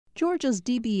Georgia's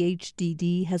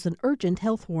DBHDD has an urgent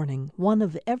health warning. 1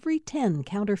 of every 10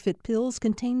 counterfeit pills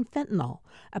contain fentanyl,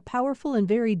 a powerful and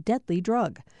very deadly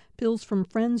drug. Pills from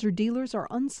friends or dealers are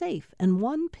unsafe, and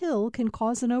 1 pill can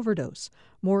cause an overdose.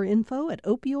 More info at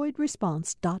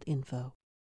opioidresponse.info.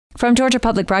 From Georgia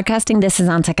Public Broadcasting, this is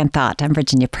On Second Thought. I'm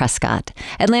Virginia Prescott.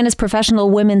 Atlanta's professional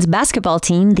women's basketball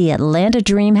team, the Atlanta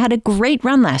Dream, had a great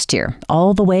run last year,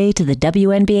 all the way to the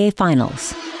WNBA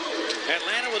Finals.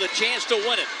 Atlanta with a chance to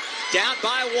win it. Down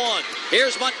by 1.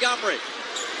 Here's Montgomery.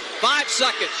 5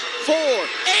 seconds. 4.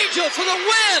 Angel for the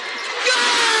win.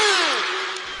 Go!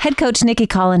 Head coach Nicki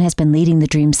Collen has been leading the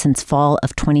Dream since fall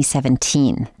of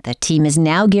 2017. The team is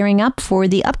now gearing up for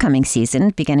the upcoming season,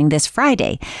 beginning this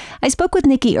Friday. I spoke with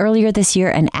Nicki earlier this year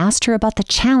and asked her about the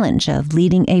challenge of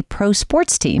leading a pro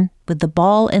sports team with the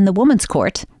ball in the women's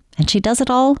court, and she does it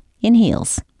all in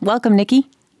heels. Welcome, Nicki.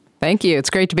 Thank you. It's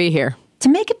great to be here. To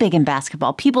make it big in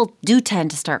basketball, people do tend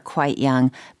to start quite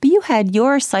young, but you had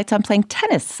your sights on playing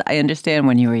tennis, I understand,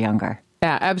 when you were younger.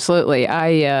 Yeah, absolutely.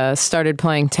 I started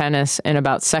playing tennis in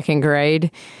about 2nd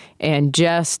grade and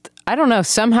just, I don't know,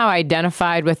 somehow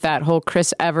identified with that whole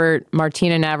Chris Evert,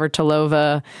 Martina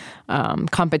Navratilova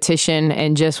competition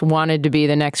and just wanted to be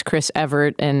the next Chris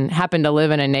Evert, and happened to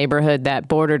live in a neighborhood that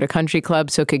bordered a country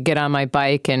club, so could get on my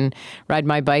bike and ride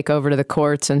my bike over to the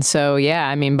courts. And so, yeah,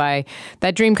 I mean,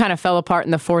 that dream kind of fell apart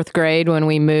in the 4th grade when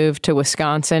we moved to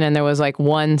Wisconsin, and there was like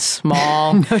one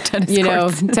small,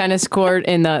 tennis court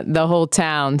in the whole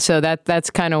town. So that's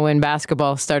kind of when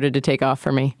basketball started to take off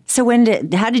for me. So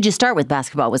how did you start with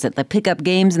basketball? Was it the pickup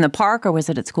games in the park, or was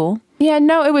it at school? Yeah,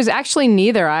 no, it was actually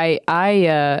neither. I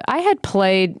had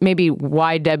played maybe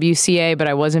YWCA, but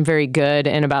I wasn't very good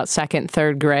in about 2nd,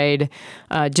 3rd grade,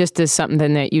 just as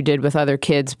something that you did with other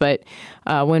kids. But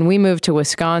when we moved to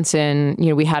Wisconsin,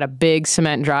 we had a big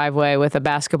cement driveway with a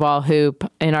basketball hoop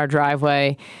in our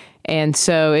driveway. And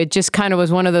so it just kind of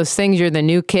was one of those things. You're the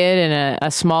new kid in a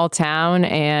small town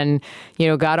and,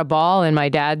 got a ball, and my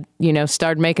dad,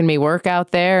 started making me work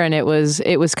out there, and it was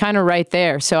kind of right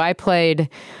there. So I played.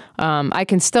 I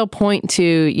can still point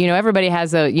to, everybody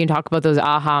has you talk about those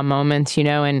aha moments,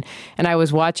 and I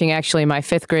was watching actually my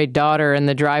 5th grade daughter in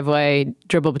the driveway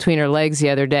dribble between her legs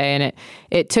the other day. And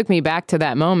it took me back to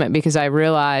that moment because I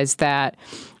realized that,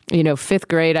 5th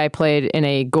grade, I played in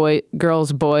a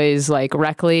girls, boys, like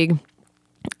rec league.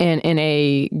 And in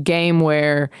a game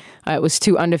where it was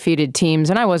 2 undefeated teams,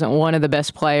 and I wasn't one of the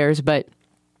best players, but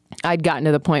I'd gotten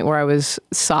to the point where I was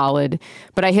solid,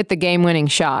 but I hit the game-winning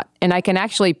shot. And I can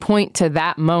actually point to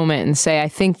that moment and say, I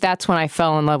think that's when I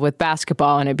fell in love with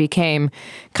basketball, and it became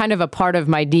kind of a part of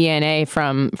my DNA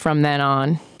from then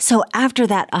on. So after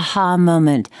that aha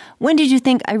moment, when did you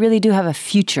think I really do have a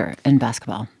future in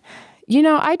basketball?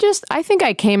 I think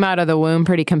I came out of the womb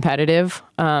pretty competitive.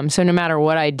 So no matter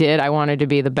what I did, I wanted to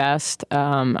be the best.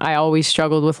 I always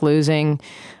struggled with losing.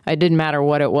 It didn't matter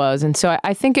what it was. And so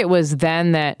I think it was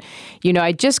then that,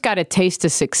 I just got a taste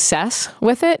of success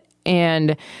with it.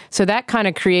 And so that kind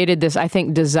of created this, I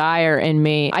think, desire in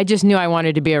me. I just knew I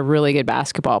wanted to be a really good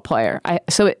basketball player.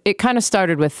 So it kind of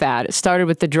started with that. It started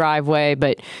with the driveway,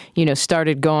 but,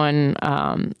 started going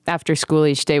after school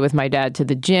each day with my dad to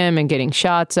the gym and getting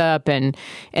shots up and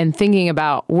thinking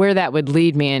about where that would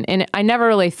lead me. And I never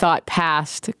really thought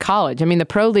past college. I mean, the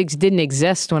pro leagues didn't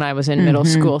exist when I was in middle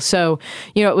school. So,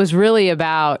 it was really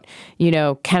about,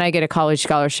 can I get a college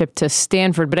scholarship to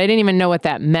Stanford? But I didn't even know what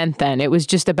that meant then. It was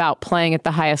just about playing at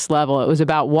the highest level. It was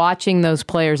about watching those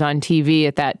players on TV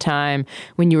at that time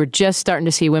when you were just starting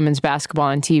to see women's basketball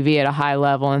on TV at a high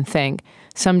level and think,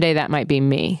 someday that might be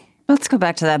me. Let's go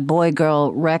back to that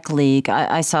boy-girl rec league.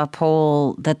 I saw a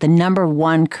poll that the number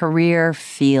 1 career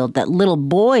field that little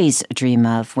boys dream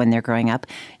of when they're growing up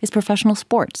is professional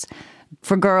sports.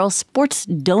 For girls, sports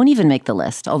don't even make the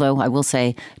list, although I will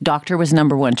say doctor was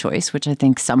number 1 choice, which I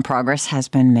think some progress has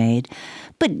been made.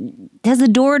 But has the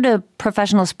door to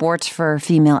professional sports for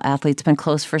female athletes been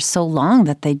closed for so long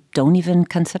that they don't even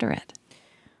consider it?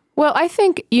 Well, I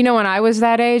think, when I was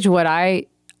that age,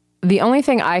 the only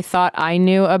thing I thought I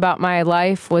knew about my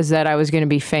life was that I was going to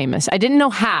be famous. I didn't know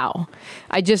how.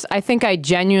 I think I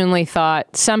genuinely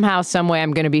thought somehow, some way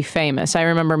I'm going to be famous. I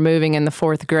remember moving in the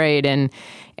 4th grade and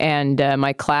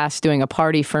my class doing a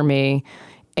party for me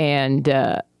and,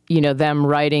 them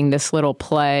writing this little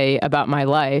play about my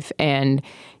life. And,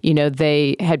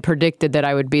 they had predicted that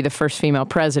I would be the first female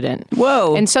president.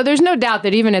 Whoa. And so there's no doubt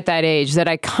that even at that age that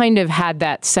I kind of had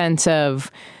that sense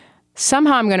of,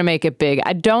 somehow I'm going to make it big.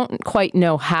 I don't quite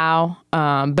know how,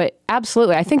 but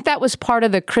absolutely. I think that was part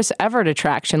of the Chris Evert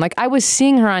attraction. Like I was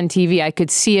seeing her on TV. I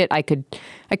could see it. I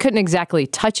couldn't exactly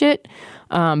touch it.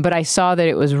 but I saw that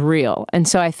it was real. And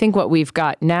so I think what we've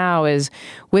got now is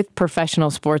with professional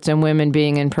sports and women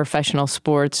being in professional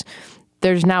sports,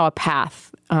 there's now a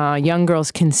path. Young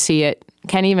girls can see it,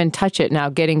 can't even touch it now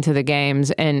getting to the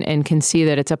games and can see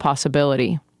that it's a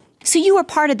possibility. So you were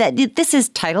part of that. This is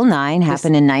Title IX,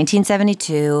 happened in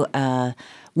 1972.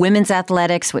 Women's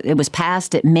athletics, it was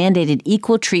passed. It mandated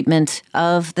equal treatment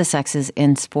of the sexes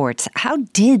in sports. How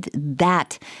did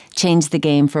that change the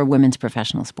game for women's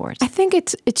professional sports? I think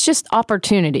it's just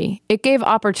opportunity. It gave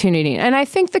opportunity. And I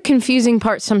think the confusing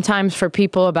part sometimes for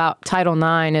people about Title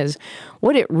IX is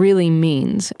what it really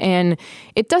means. And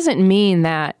it doesn't mean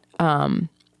that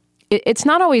it's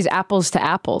not always apples to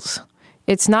apples.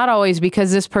 It's not always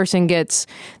because this person gets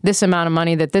this amount of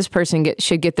money that this person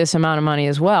should get this amount of money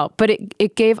as well. But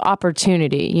it gave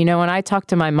opportunity. You know, when I talked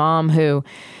to my mom, who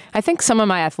I think some of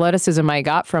my athleticism I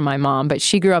got from my mom, but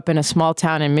she grew up in a small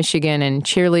town in Michigan, and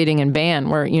cheerleading and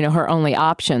band were, her only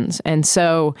options. And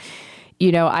so,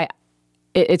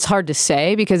 it's hard to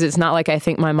say because it's not like I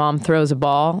think my mom throws a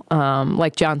ball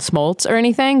like John Smoltz or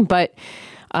anything, but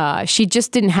she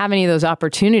just didn't have any of those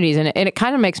opportunities. And it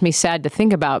kind of makes me sad to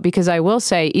think about, because I will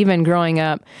say, even growing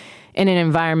up in an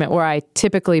environment where I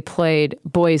typically played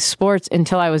boys sports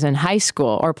until I was in high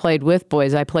school or played with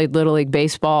boys. I played Little League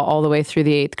baseball all the way through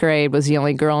the 8th grade, was the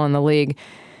only girl in the league.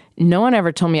 No one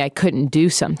ever told me I couldn't do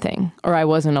something or I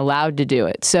wasn't allowed to do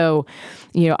it. So,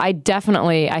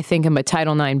 I think I'm a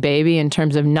Title IX baby in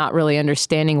terms of not really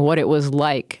understanding what it was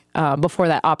like before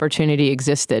that opportunity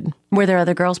existed. Were there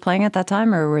other girls playing at that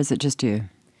time, or was it just you?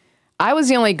 I was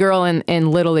the only girl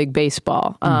in Little League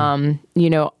baseball.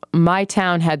 My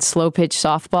town had slow pitch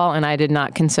softball, and I did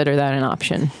not consider that an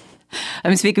option.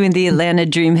 I'm speaking with the Atlanta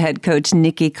Dream head coach,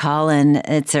 Nicki Collen.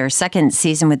 It's her second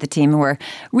season with the team. We're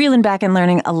reeling back and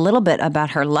learning a little bit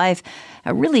about her life,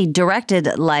 a really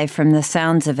directed life from the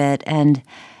sounds of it. And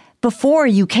before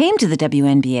you came to the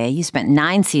WNBA, you spent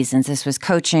 9 seasons. This was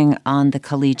coaching on the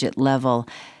collegiate level.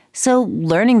 So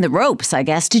learning the ropes, I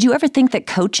guess. Did you ever think that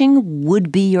coaching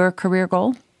would be your career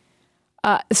goal?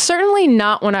 Certainly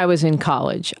not when I was in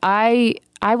college. I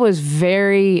was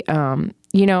very,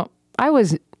 I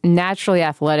was naturally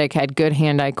athletic, had good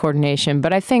hand-eye coordination,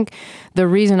 but I think the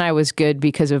reason I was good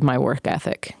because of my work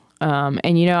ethic.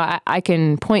 I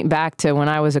can point back to when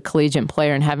I was a collegiate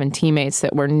player and having teammates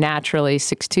that were naturally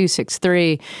 6'2",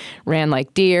 6'3", ran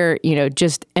like deer,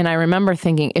 and I remember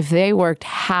thinking if they worked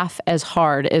half as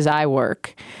hard as I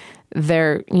work,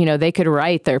 they could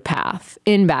write their path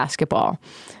in basketball.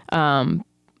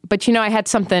 But, I had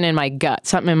something in my gut,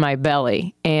 something in my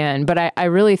belly. But I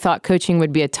really thought coaching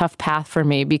would be a tough path for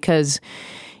me because,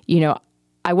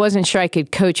 I wasn't sure I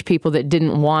could coach people that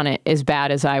didn't want it as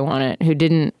bad as I want it, who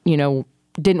didn't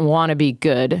want to be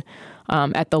good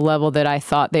at the level that I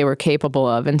thought they were capable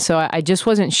of. And so I just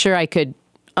wasn't sure I could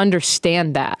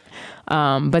understand that.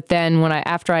 But then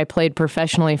after I played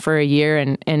professionally for a year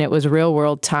and it was real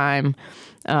world time,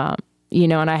 and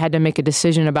I had to make a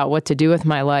decision about what to do with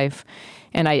my life.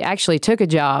 And I actually took a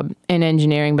job in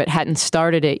engineering, but hadn't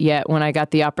started it yet when I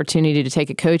got the opportunity to take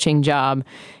a coaching job.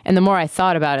 And the more I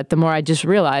thought about it, the more I just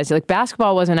realized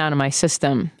basketball wasn't out of my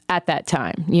system at that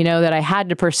time, that I had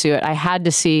to pursue it. I had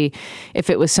to see if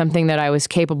it was something that I was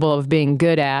capable of being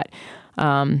good at,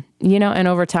 and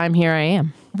over time, here I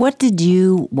am. What did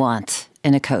you want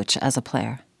in a coach as a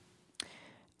player?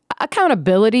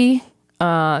 Accountability,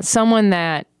 someone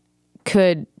that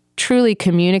could truly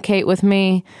communicate with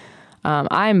me.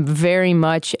 I'm very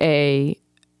much a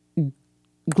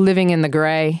living in the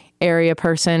gray area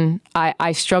person.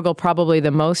 I struggle probably the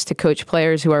most to coach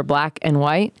players who are black and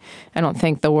white. I don't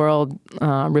think the world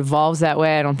revolves that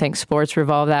way. I don't think sports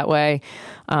revolve that way.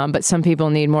 But some people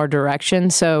need more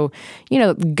direction. So,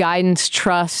 guidance,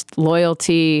 trust,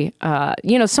 loyalty,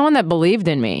 someone that believed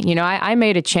in me. I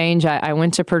made a change. I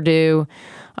went to Purdue,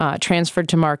 transferred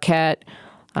to Marquette,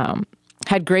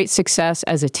 had great success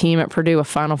as a team at Purdue, a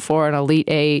Final Four, an Elite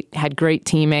Eight, had great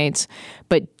teammates,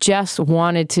 but just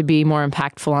wanted to be more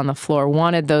impactful on the floor,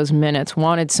 wanted those minutes,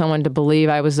 wanted someone to believe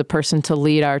I was the person to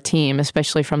lead our team,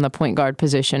 especially from the point guard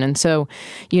position. And so,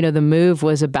 the move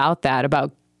was about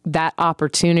that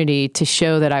opportunity to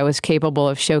show that I was capable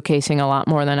of showcasing a lot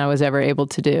more than I was ever able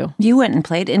to do. You went and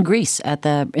played in Greece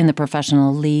in the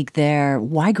professional league there.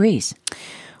 Why Greece?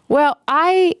 Well,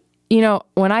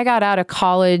 when I got out of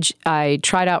college, I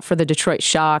tried out for the Detroit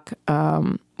Shock,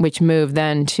 which moved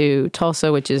then to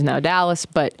Tulsa, which is now Dallas,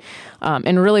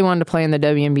 and really wanted to play in the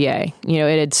WNBA.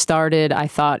 It had started. I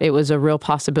thought it was a real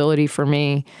possibility for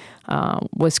me.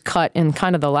 Was cut in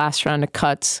kind of the last round of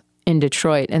cuts in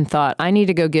Detroit and thought, I need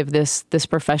to go give this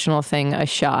professional thing a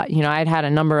shot. I'd had a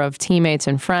number of teammates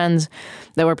and friends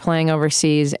that were playing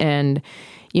overseas, and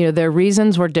their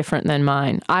reasons were different than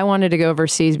mine. I wanted to go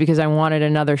overseas because I wanted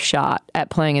another shot at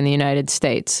playing in the United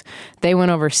States. They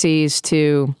went overseas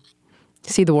to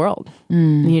see the world,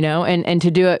 and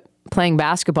to do it playing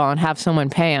basketball and have someone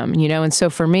pay them, And so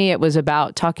for me, it was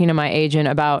about talking to my agent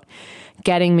about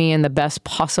getting me in the best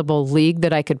possible league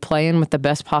that I could play in with the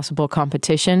best possible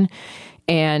competition.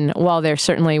 And while there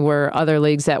certainly were other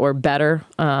leagues that were better,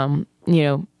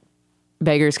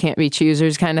 beggars can't be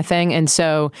choosers kind of thing. And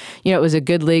so, it was a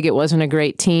good league. It wasn't a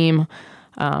great team.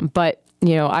 But,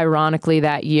 ironically,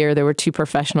 that year there were two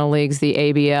professional leagues, the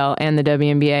ABL and the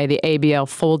WNBA. The ABL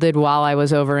folded while I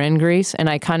was over in Greece. And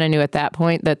I kind of knew at that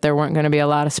point that there weren't going to be a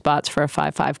lot of spots for a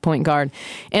 5'5" point guard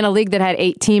in a league that had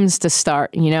 8 teams to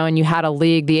start, and you had a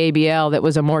league, the ABL, that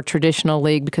was a more traditional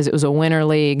league because it was a winter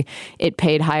league. It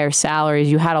paid higher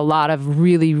salaries. You had a lot of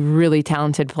really, really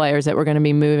talented players that were going to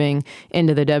be moving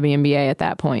into the WNBA at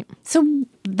that point. So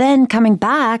then coming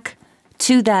back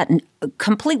to that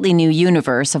completely new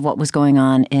universe of what was going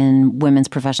on in women's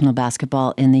professional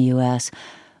basketball in the U.S.,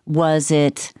 was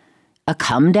it a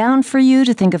come down for you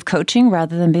to think of coaching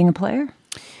rather than being a player?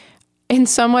 In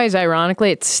some ways,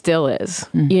 ironically, it still is.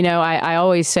 I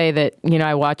always say that,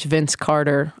 I watch Vince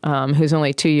Carter, who's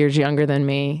only 2 years younger than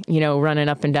me, running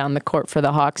up and down the court for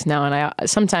the Hawks now. And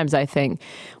sometimes I think,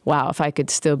 wow, if I could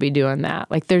still be doing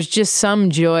that. Like, there's just some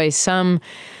joy,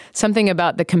 something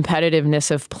about the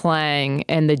competitiveness of playing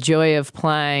and the joy of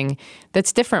playing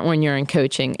that's different when you're in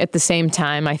coaching. At the same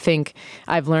time, I think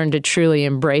I've learned to truly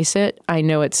embrace it. I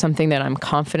know it's something that I'm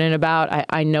confident about.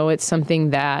 I know it's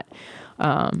something that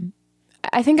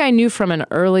I think I knew from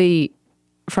early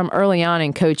on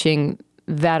in coaching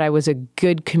that I was a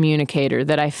good communicator,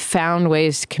 that I found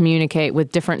ways to communicate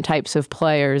with different types of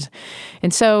players.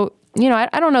 And so,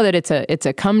 I don't know that it's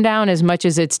a come down as much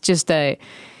as it's just a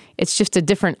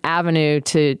different avenue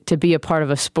to be a part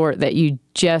of a sport that you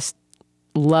just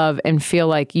love and feel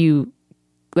like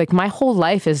my whole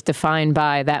life is defined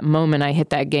by that moment I hit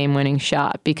that game-winning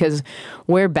shot, because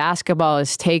where basketball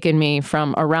has taken me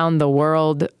from around the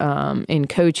world in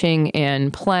coaching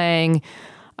and playing,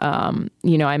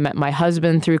 I met my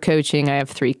husband through coaching. I have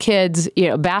 3 kids.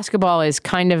 Basketball has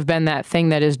kind of been that thing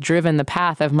that has driven the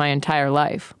path of my entire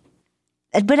life.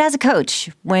 But as a coach,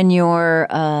 when you're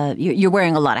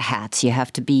wearing a lot of hats, you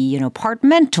have to be, part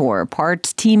mentor,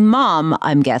 part team mom,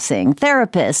 I'm guessing,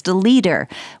 therapist, a leader.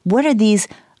 What are these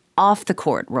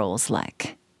off-the-court roles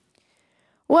like?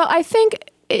 Well, I think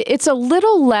it's a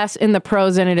little less in the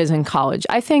pros than it is in college.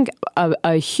 I think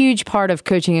a huge part of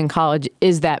coaching in college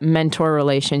is that mentor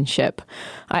relationship.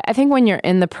 I think when you're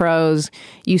in the pros,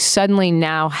 you suddenly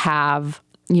now have...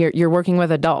 You're working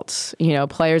with adults,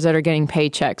 players that are getting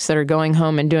paychecks, that are going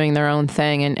home and doing their own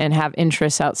thing and have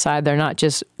interests outside. They're not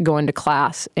just going to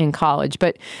class in college.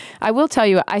 But I will tell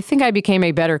you, I think I became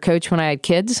a better coach when I had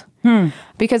kids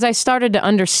because I started to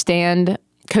understand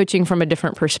coaching from a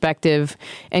different perspective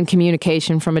and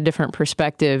communication from a different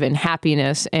perspective and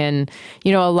happiness and,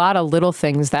 a lot of little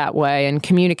things that way, and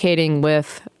communicating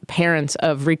with parents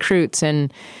of recruits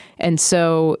and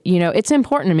so, it's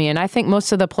important to me. And I think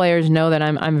most of the players know that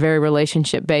I'm very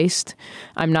relationship-based.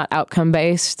 I'm not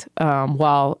outcome-based.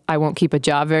 While I won't keep a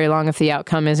job very long if the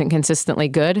outcome isn't consistently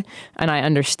good, and I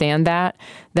understand that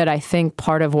I think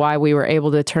part of why we were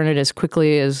able to turn it as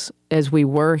quickly as we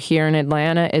were here in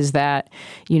Atlanta is that,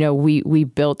 we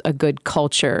built a good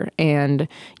culture, and,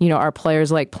 our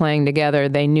players like playing together.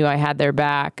 They knew I had their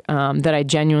back, that I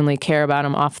genuinely care about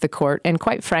them off the court. And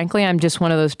quite frankly, I'm just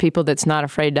one of those people that's not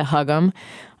afraid to hug them.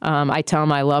 I tell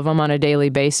them I love them on a daily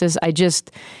basis. I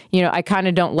just, I kind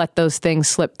of don't let those things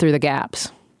slip through the gaps.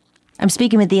 I'm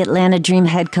speaking with the Atlanta Dream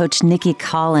head coach, Nicki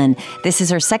Collen. This is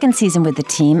her second season with the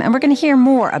team, and we're going to hear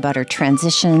more about her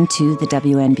transition to the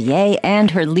WNBA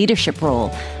and her leadership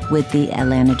role with the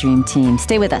Atlanta Dream team.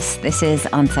 Stay with us. This is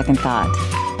On Second Thought.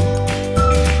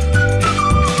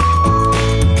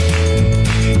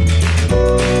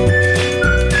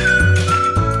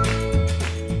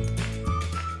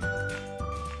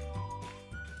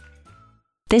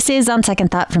 This is On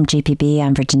Second Thought from GPB.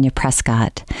 I'm Virginia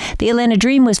Prescott. The Atlanta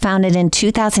Dream was founded in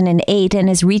 2008 and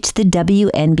has reached the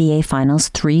WNBA Finals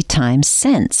 3 times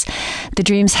since. The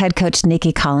Dream's head coach,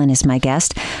 Nicki Collen, is my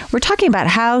guest. We're talking about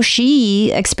how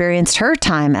she experienced her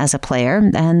time as a player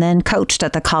and then coached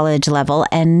at the college level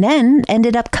and then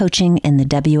ended up coaching in the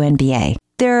WNBA.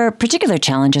 There are particular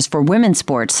challenges for women's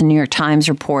sports. The New York Times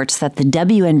reports that the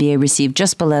WNBA received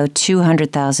just below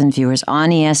 200,000 viewers on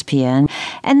ESPN,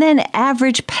 And then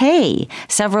average pay.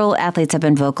 Several athletes have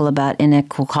been vocal about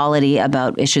inequality,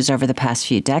 about issues over the past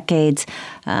few decades.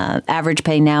 Average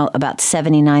pay now about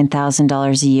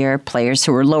 $79,000 a year. Players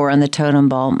who are lower on the totem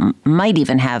pole might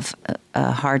even have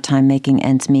a hard time making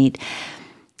ends meet.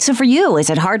 So for you, is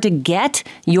it hard to get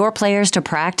your players to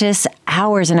practice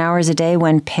hours and hours a day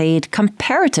when paid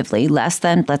comparatively less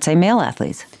than, let's say, male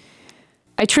athletes?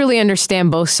 I truly understand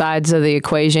both sides of the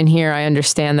equation here. I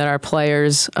understand that our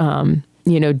players,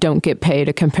 don't get paid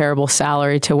a comparable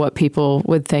salary to what people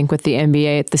would think with the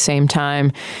NBA. At the same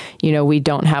time, we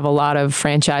don't have a lot of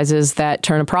franchises that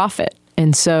turn a profit.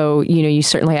 And so, you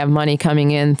certainly have money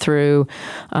coming in through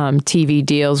TV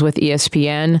deals with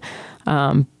ESPN.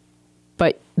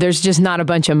 But there's just not a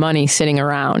bunch of money sitting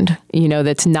around,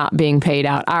 that's not being paid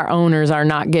out. Our owners are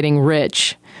not getting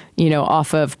rich,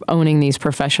 off of owning these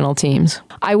professional teams.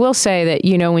 I will say that,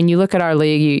 when you look at our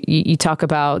league, you talk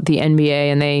about the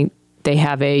NBA and they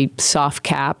have a soft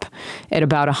cap at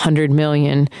about $100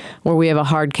 million, where we have a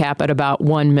hard cap at about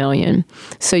 $1 million.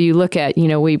 So you look at,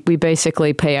 we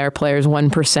basically pay our players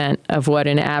 1% of what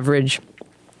an average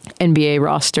NBA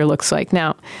roster looks like.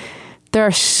 Now, there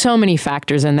are so many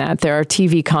factors in that. There are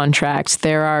TV contracts.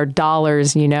 There are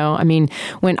dollars,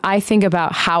 when I think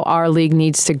about how our league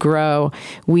needs to grow,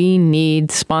 we need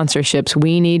sponsorships.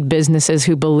 We need businesses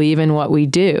who believe in what we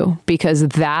do, because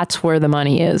that's where the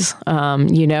money is.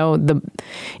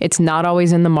 It's not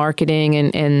always in the marketing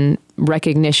and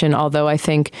recognition, although I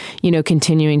think,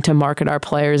 continuing to market our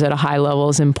players at a high level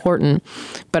is important.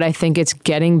 But I think it's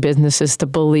getting businesses to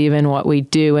believe in what we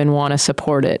do and want to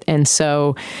support it. And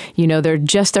so, there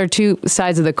just are two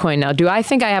sides of the coin. Now, do I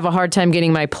think I have a hard time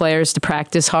getting my players to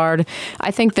practice hard? I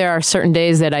think there are certain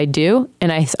days that I do.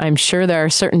 And I'm sure there are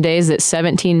certain days that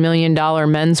 $17 million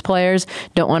men's players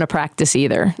don't want to practice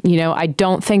either. I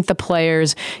don't think the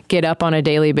players get up on a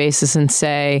daily basis and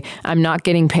say, I'm not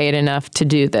getting paid enough to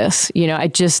do this.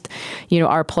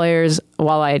 Our players,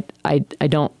 while I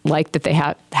don't like that they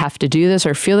have to do this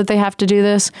or feel that they have to do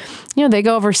this, they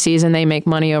go overseas and they make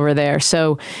money over there.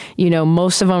 So,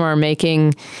 most of them are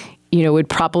making, would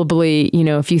probably,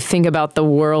 if you think about the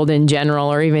world in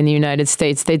general or even the United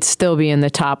States, they'd still be in the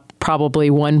top probably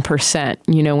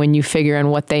 1%, when you figure in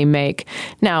what they make.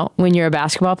 Now, when you're a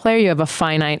basketball player, you have a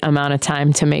finite amount of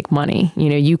time to make money.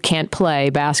 You can't play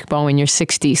basketball when you're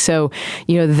 60. So,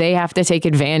 they have to take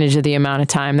advantage of the amount of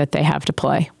time that they have to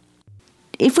play.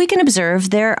 If we can observe,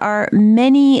 there are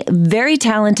many very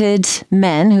talented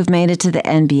men who've made it to the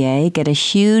NBA, get a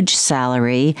huge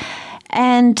salary,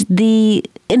 and the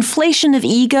inflation of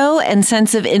ego and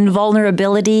sense of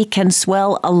invulnerability can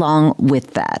swell along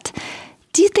with that.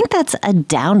 Do you think that's a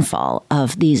downfall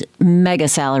of these mega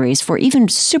salaries for even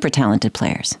super talented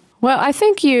players? Well, I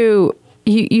think you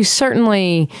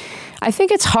certainly, I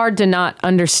think it's hard to not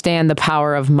understand the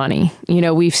power of money.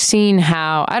 We've seen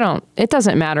how, it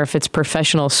doesn't matter if it's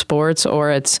professional sports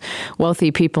or it's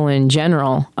wealthy people in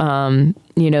general,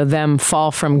 them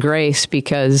fall from grace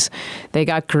because they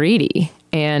got greedy.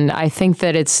 And I think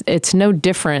that it's no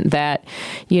different that,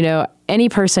 any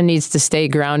person needs to stay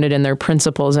grounded in their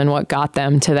principles and what got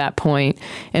them to that point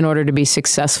in order to be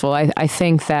successful. I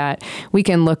think that we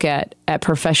can look at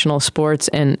professional sports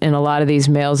and a lot of these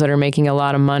males that are making a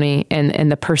lot of money and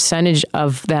the percentage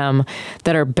of them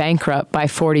that are bankrupt by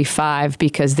 45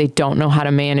 because they don't know how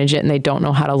to manage it and they don't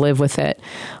know how to live with it.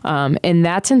 And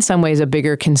that's in some ways a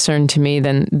bigger concern to me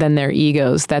than their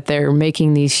egos, that they're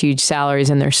making these huge salaries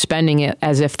and they're spending it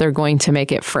as if they're going to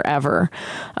make it forever.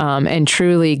 And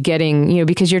truly getting,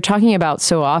 because you're talking about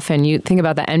so often, you think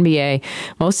about the NBA,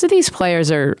 most of these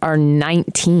players are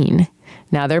 19.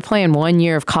 Now, they're playing 1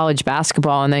 year of college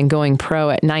basketball and then going pro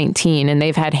at 19, and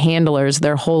they've had handlers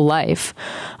their whole life,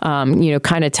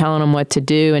 kind of telling them what to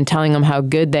do and telling them how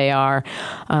good they are.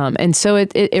 And so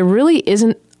it really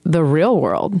isn't the real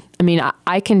world. I mean,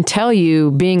 I can tell you,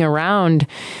 being around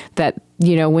that,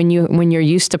 when you're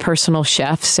used to personal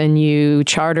chefs and you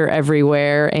charter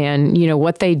everywhere and,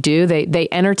 what they do, they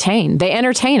entertain. They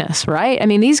entertain us, right? I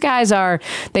mean, these guys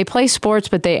they play sports,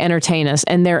 but they entertain us,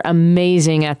 and they're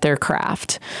amazing at their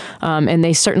craft. And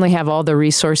they certainly have all the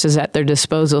resources at their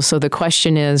disposal. So the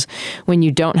question is, when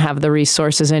you don't have the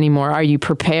resources anymore, are you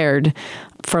prepared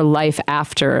for life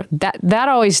after? That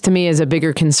always, to me, is a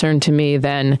bigger concern to me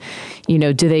than,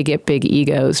 do they get big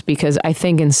egos? Because I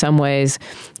think in some ways,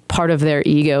 part of their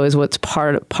ego is what's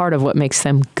part of what makes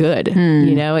them good.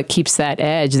 You know, it keeps that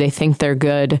edge. They think they're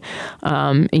good.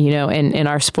 You know, and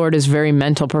our sport is very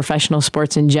mental. Professional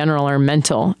sports in general are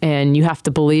mental, and you have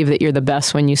to believe that you're the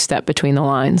best when you step between the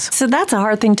lines. So that's a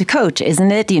hard thing to coach,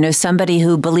 isn't it? You know, somebody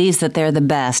who believes that they're the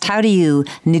best. How do you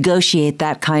negotiate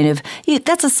that kind of,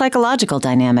 that's a psychological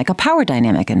dynamic, a power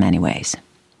dynamic in many ways.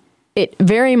 It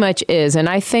very much is. And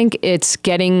I think it's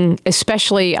getting,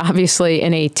 especially obviously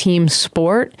in a team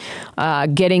sport,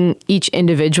 getting each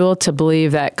individual to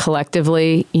believe that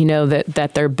collectively, you know,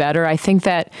 that they're better. I think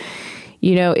that,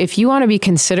 you know, if you want to be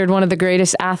considered one of the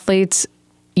greatest athletes,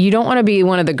 you don't want to be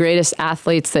one of the greatest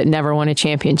athletes that never won a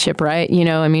championship, right? You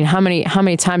know, I mean, how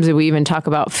many times did we even talk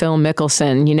about Phil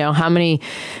Mickelson? You know, how many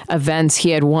events he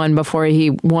had won before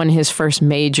he won his first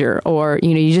major? Or,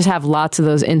 you know, you just have lots of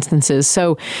those instances.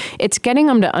 So it's getting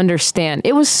them to understand.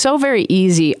 It was so very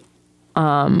easy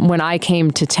when I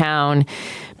came to town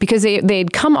because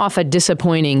they'd come off a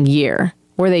disappointing year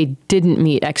where they didn't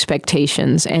meet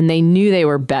expectations and they knew they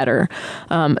were better.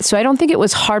 So I don't think it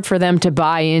was hard for them to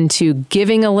buy into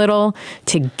giving a little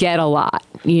to get a lot,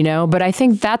 you know, but I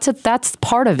think that's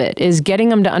part of it, is getting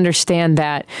them to understand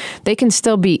that they can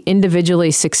still be individually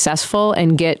successful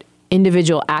and get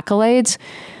individual accolades,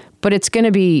 but it's going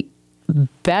to be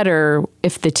better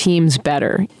if the team's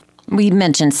better. We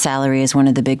mentioned salary as one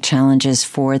of the big challenges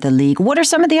for the league. What are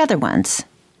some of the other ones?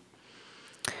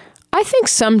 I think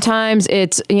sometimes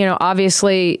it's, you know,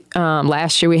 obviously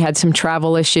last year we had some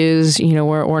travel issues. You know,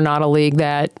 we're not a league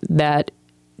that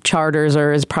charters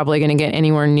or is probably going to get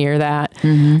anywhere near that.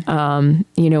 Mm-hmm.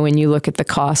 You know, when you look at the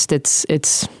cost, it's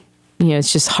you know,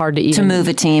 it's just hard to even move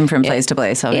a team from place to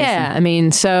place. Obviously. Yeah, I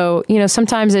mean, so you know,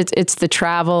 sometimes it's the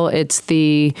travel, it's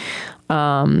the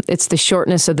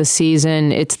shortness of the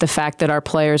season. It's the fact that our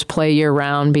players play year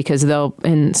round because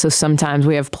and so sometimes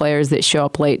we have players that show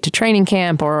up late to training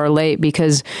camp or are late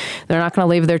because they're not going to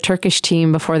leave their Turkish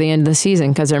team before the end of the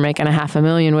season because they're making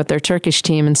 $500,000 with their Turkish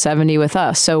team and 70 with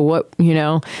us. So what, you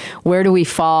know, where do we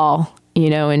fall? You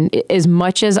know, and as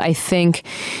much as I think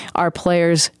our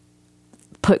players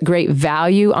put great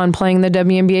value on playing the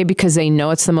WNBA because they know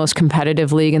it's the most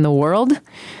competitive league in the world,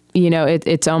 you know,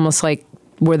 it's almost like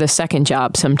we're the second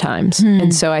job sometimes.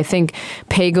 And so I think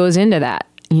pay goes into that,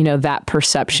 you know, that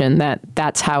perception that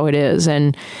that's how it is.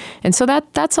 And so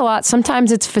that's a lot.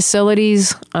 Sometimes it's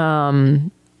facilities,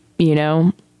 you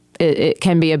know, it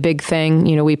can be a big thing.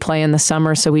 You know, we play in the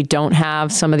summer, so we don't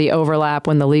have some of the overlap.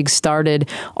 When the league started,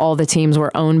 all the teams were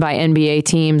owned by NBA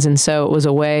teams, and so it was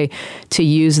a way to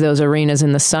use those arenas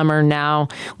in the summer. Now,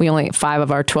 5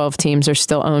 of our 12 teams are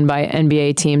still owned by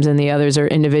NBA teams, and the others are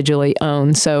individually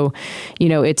owned. So, you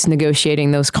know, it's negotiating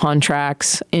those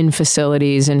contracts in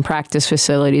facilities and practice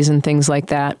facilities and things like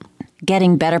that.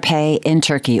 Getting better pay in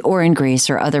Turkey or in Greece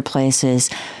or other places.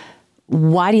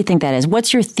 Why do you think that is?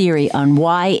 What's your theory on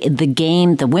why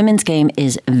the women's game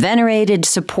is venerated,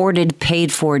 supported,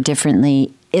 paid for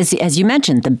differently? As you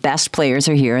mentioned, the best players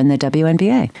are here in the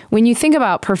WNBA. When you think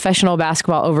about professional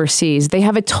basketball overseas, they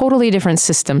have a totally different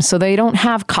system. So they don't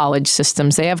have college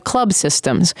systems. They have club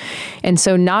systems. And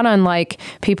so not unlike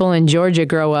people in Georgia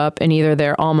grow up and either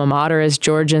their alma mater is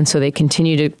Georgian, so they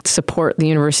continue to support the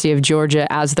University of Georgia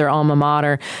as their alma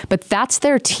mater, but that's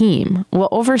their team. Well,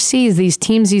 overseas, these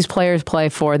teams these players play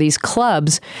for, these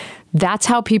clubs, that's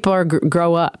how people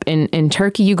grow up. In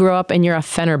Turkey, you grow up and you're a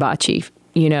Fenerbahce,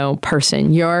 you know,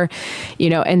 person. You're, you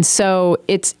know, and so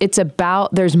it's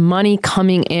about, there's money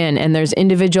coming in and there's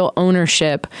individual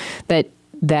ownership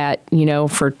that, you know,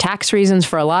 for tax reasons,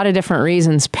 for a lot of different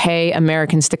reasons, pay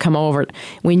Americans to come over.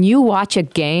 When you watch a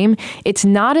game, it's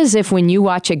not as if when you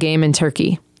watch a game in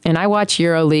Turkey, and I watch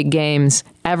EuroLeague games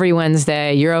every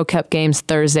Wednesday, Euro Cup games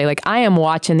Thursday. Like, I am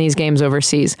watching these games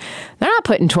overseas. They're not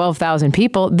putting 12,000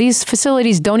 people. These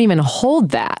facilities don't even hold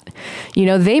that. You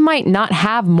know, they might not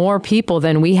have more people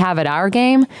than we have at our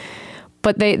game,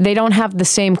 but they don't have the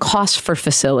same cost for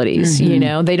facilities, you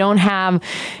know, they don't have.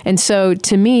 And so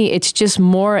to me, it's just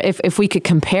more, if we could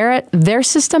compare it, their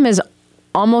system is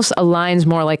almost aligns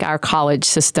more like our college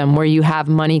system, where you have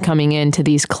money coming into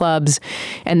these clubs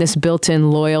and this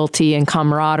built-in loyalty and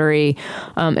camaraderie.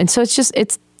 And so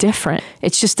it's different.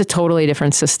 It's just a totally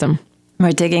different system.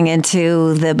 We're digging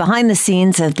into the behind the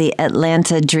scenes of the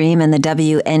Atlanta Dream and the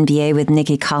WNBA with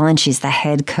Nicki Collen. She's the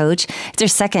head coach. It's her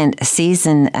second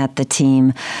season at the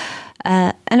team.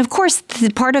 And of course,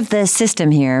 part of the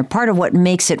system here, part of what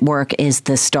makes it work is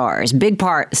the stars.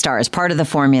 Stars, part of the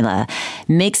formula,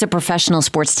 makes a professional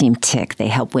sports team tick. They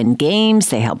help win games.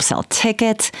 They help sell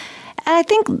tickets. And I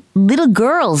think little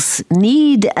girls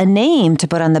need a name to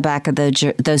put on the back of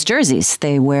those jerseys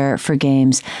they wear for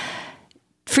games.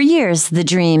 For years, the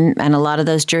Dream and a lot of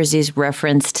those jerseys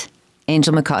referenced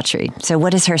Angel McCoughtry. So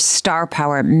what has her star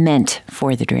power meant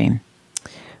for the Dream?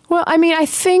 Well, I mean, I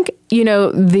think,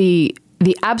 the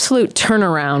absolute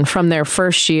turnaround from their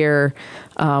first year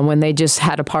when they just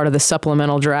had a part of the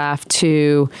supplemental draft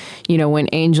to, when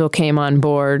Angel came on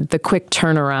board, the quick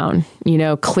turnaround.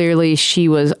 Clearly she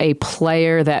was a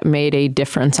player that made a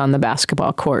difference on the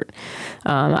basketball court.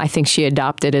 I think she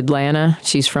adopted Atlanta.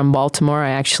 She's from Baltimore. I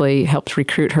actually helped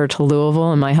recruit her to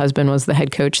Louisville, and my husband was the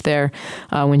head coach there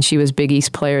when she was Big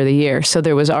East Player of the Year. So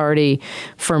there was already,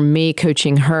 for me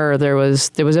coaching her, there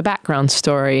was a background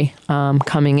story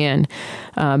coming in.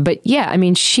 But yeah, I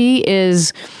mean, she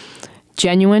is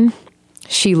genuine.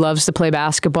 She loves to play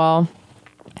basketball.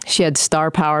 She had star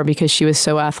power because she was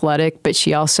so athletic, but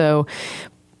she also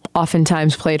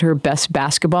oftentimes played her best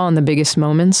basketball in the biggest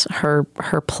moments. Her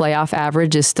playoff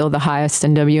average is still the highest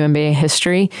in WNBA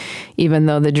history, even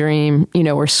though the Dream,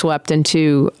 were swept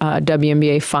into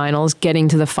WNBA finals, getting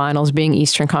to the finals, being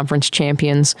Eastern Conference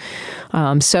champions.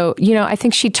 So, I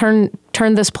think she turned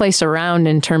this place around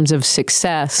in terms of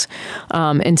success,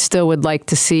 and still would like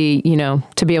to see,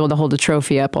 to be able to hold a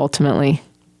trophy up ultimately.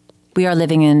 We are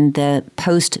living in the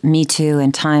post-Me Too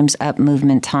and Time's Up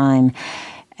movement time.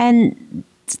 And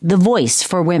the voice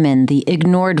for women, the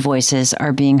ignored voices,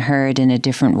 are being heard in a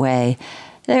different way.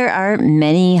 There are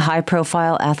many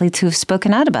high-profile athletes who have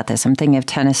spoken out about this. I'm thinking of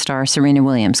tennis star Serena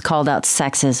Williams, called out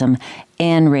sexism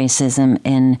and racism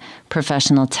in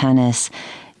professional tennis.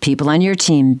 People on your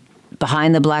team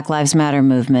behind the Black Lives Matter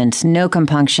movement, no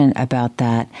compunction about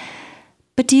that.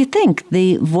 But do you think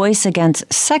the voice against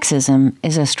sexism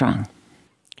is as strong?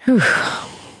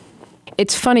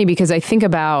 It's funny because I think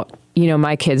about,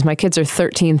 my kids. My kids are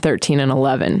 13, and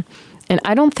 11. And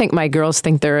I don't think my girls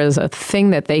think there is a thing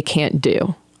that they can't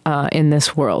do in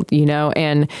this world,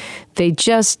 and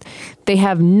they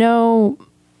have no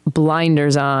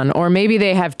blinders on, or maybe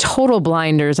they have total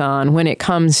blinders on when it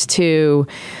comes to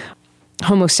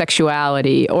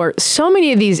homosexuality, or so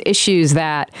many of these issues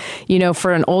that,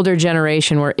 for an older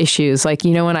generation were issues. Like,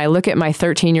 when I look at my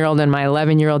 13-year-old and my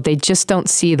 11-year-old, they just don't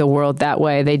see the world that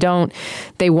way.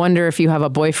 They wonder if you have a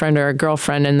boyfriend or a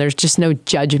girlfriend, and there's just no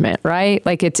judgment, right?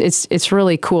 Like it's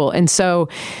really cool. And so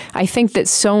I think that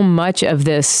so much of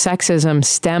this sexism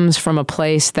stems from a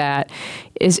place that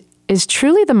is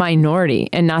truly the minority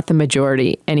and not the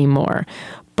majority anymore.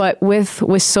 But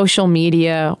with social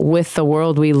media, with the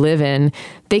world we live in,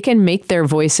 they can make their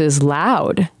voices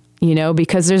loud,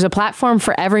 because there's a platform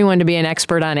for everyone to be an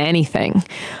expert on anything.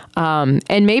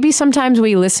 And maybe sometimes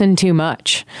we listen too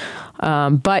much.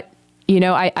 But,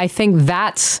 I think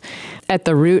that's at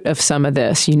the root of some of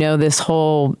this, this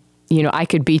whole, I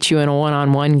could beat you in a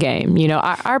one-on-one game.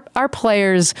 Our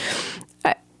players,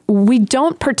 we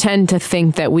don't pretend to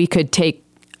think that we could take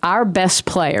our best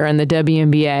player in the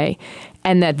WNBA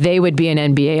and that they would be an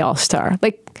NBA All-Star.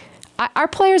 Like, our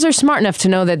players are smart enough to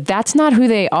know that that's not who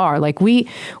they are. Like, we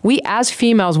as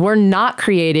females, we're not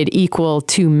created equal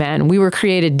to men. We were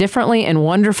created differently and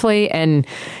wonderfully, and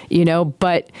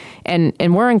but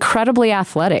we're incredibly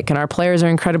athletic, and our players are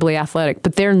incredibly athletic,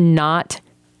 but they're not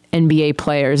NBA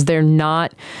players. They're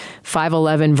not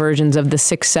 5'11" versions of the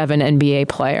 6'7" NBA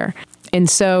player. And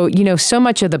so, so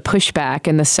much of the pushback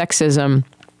and the sexism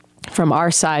from our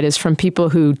side is from people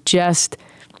who just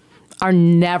are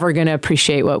never going to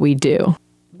appreciate what we do.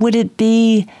 Would it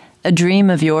be a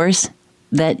dream of yours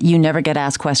that you never get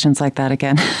asked questions like that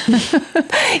again?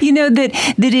 That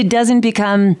it doesn't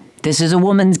become, this is a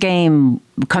woman's game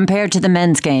compared to the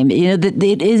men's game. That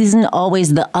it isn't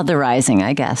always the otherizing,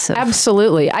 I guess.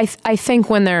 Absolutely. I think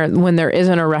when there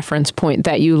isn't a reference point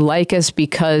that you like us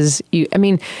because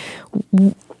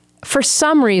for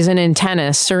some reason in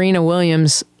tennis, Serena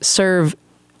Williams' serve,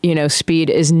 speed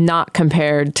is not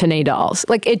compared to Nadal's.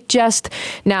 Like, it just,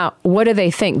 now, what do they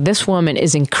think? This woman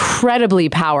is incredibly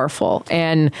powerful,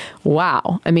 and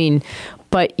wow.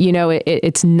 But,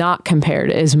 it's not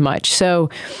compared as much. So,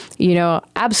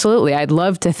 absolutely, I'd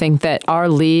love to think that our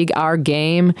league, our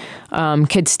game,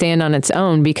 could stand on its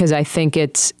own, because I think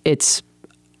it's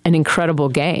an incredible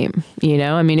game.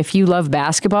 If you love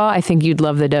basketball, I think you'd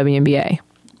love the WNBA.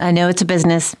 I know it's a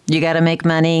business. You got to make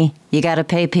money. You got to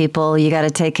pay people. You got to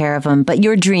take care of them. But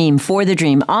your dream, for the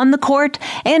dream, on the court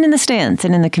and in the stands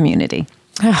and in the community.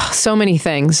 So many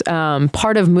things.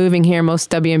 Part of moving here, most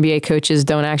WNBA coaches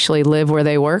don't actually live where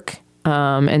they work.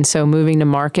 And so moving to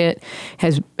Market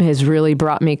has really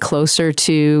brought me closer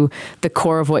to the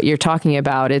core of what you're talking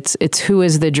about. It's who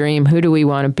is the dream? Who do we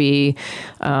want to be?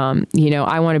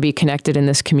 I want to be connected in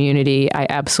this community. I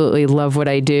absolutely love what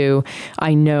I do.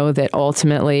 I know that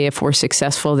ultimately, if we're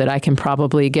successful, that I can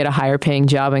probably get a higher paying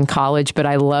job in college, but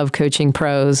I love coaching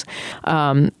pros.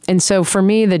 And so for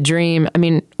me, the dream,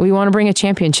 we want to bring a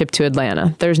championship to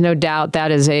Atlanta. There's no doubt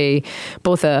that is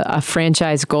both a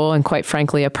franchise goal and, quite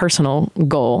frankly, a personal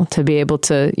goal to be able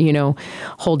to,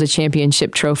 hold a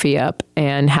championship trophy up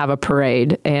and have a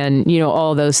parade and,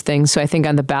 all those things. So I think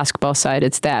on the basketball side,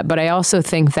 it's that. But I also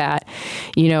think that,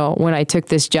 when I took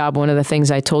this job, one of the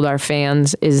things I told our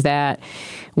fans is that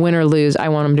win or lose, I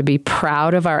want them to be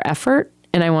proud of our effort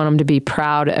and I want them to be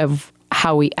proud of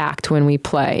how we act when we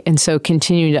play. And so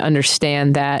continue to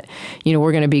understand that,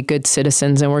 we're going to be good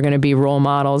citizens and we're going to be role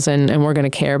models and we're going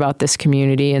to care about this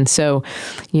community. And so,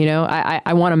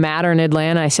 I want to matter in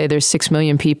Atlanta. I say there's 6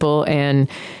 million people and,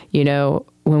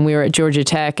 when we were at Georgia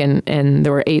Tech and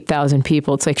there were 8,000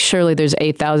 people, it's like, surely there's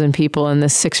 8,000 people in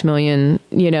this 6 million,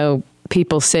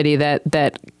 people city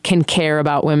that can care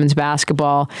about women's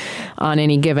basketball on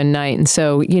any given night. And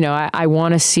so, I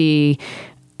want to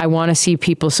see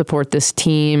people support this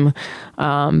team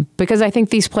because I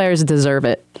think these players deserve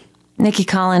it. Nicki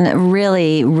Collen,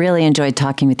 really, really enjoyed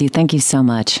talking with you. Thank you so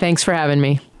much. Thanks for having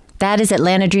me. That is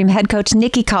Atlanta Dream head coach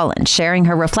Nicki Collen sharing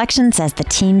her reflections as the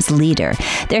team's leader.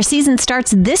 Their season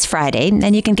starts this Friday,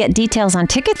 and you can get details on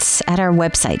tickets at our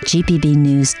website,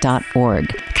 gpbnews.org.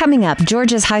 Coming up,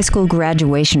 Georgia's high school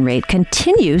graduation rate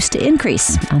continues to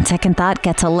increase. On Second Thought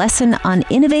gets a lesson on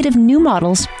innovative new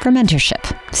models for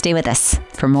mentorship. Stay with us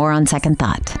for more on Second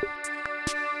Thought.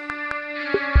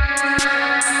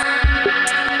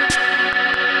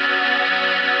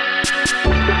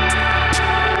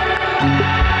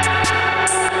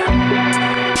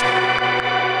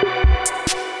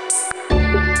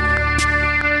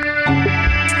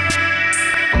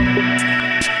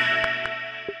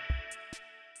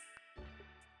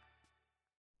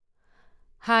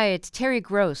 Hi, it's Terry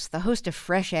Gross, the host of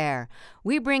Fresh Air.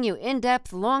 We bring you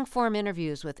in-depth, long-form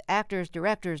interviews with actors,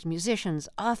 directors, musicians,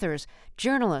 authors,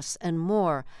 journalists, and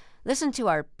more. Listen to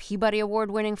our Peabody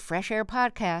Award-winning Fresh Air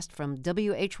podcast from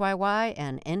WHYY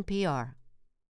and NPR.